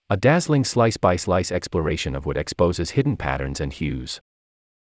A dazzling slice-by-slice exploration of wood exposes hidden patterns and hues.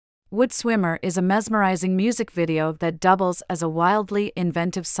 Wood Swimmer is a mesmerizing music video that doubles as a wildly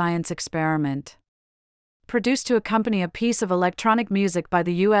inventive science experiment. Produced to accompany a piece of electronic music by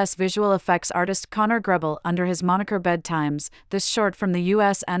the U.S. visual effects artist Connor Grebel under his moniker Bedtimes, this short from the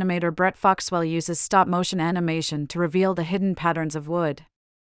U.S. animator Brett Foxwell uses stop-motion animation to reveal the hidden patterns of wood.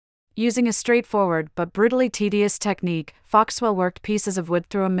 Using a straightforward but brutally tedious technique, Foxwell worked pieces of wood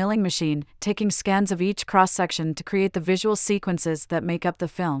through a milling machine, taking scans of each cross-section to create the visual sequences that make up the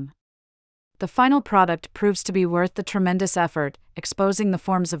film. The final product proves to be worth the tremendous effort, exposing the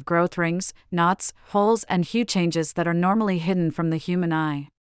forms of growth rings, knots, holes, and hue changes that are normally hidden from the human eye.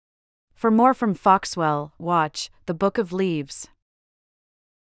 For more from Foxwell, watch The Book of Leaves.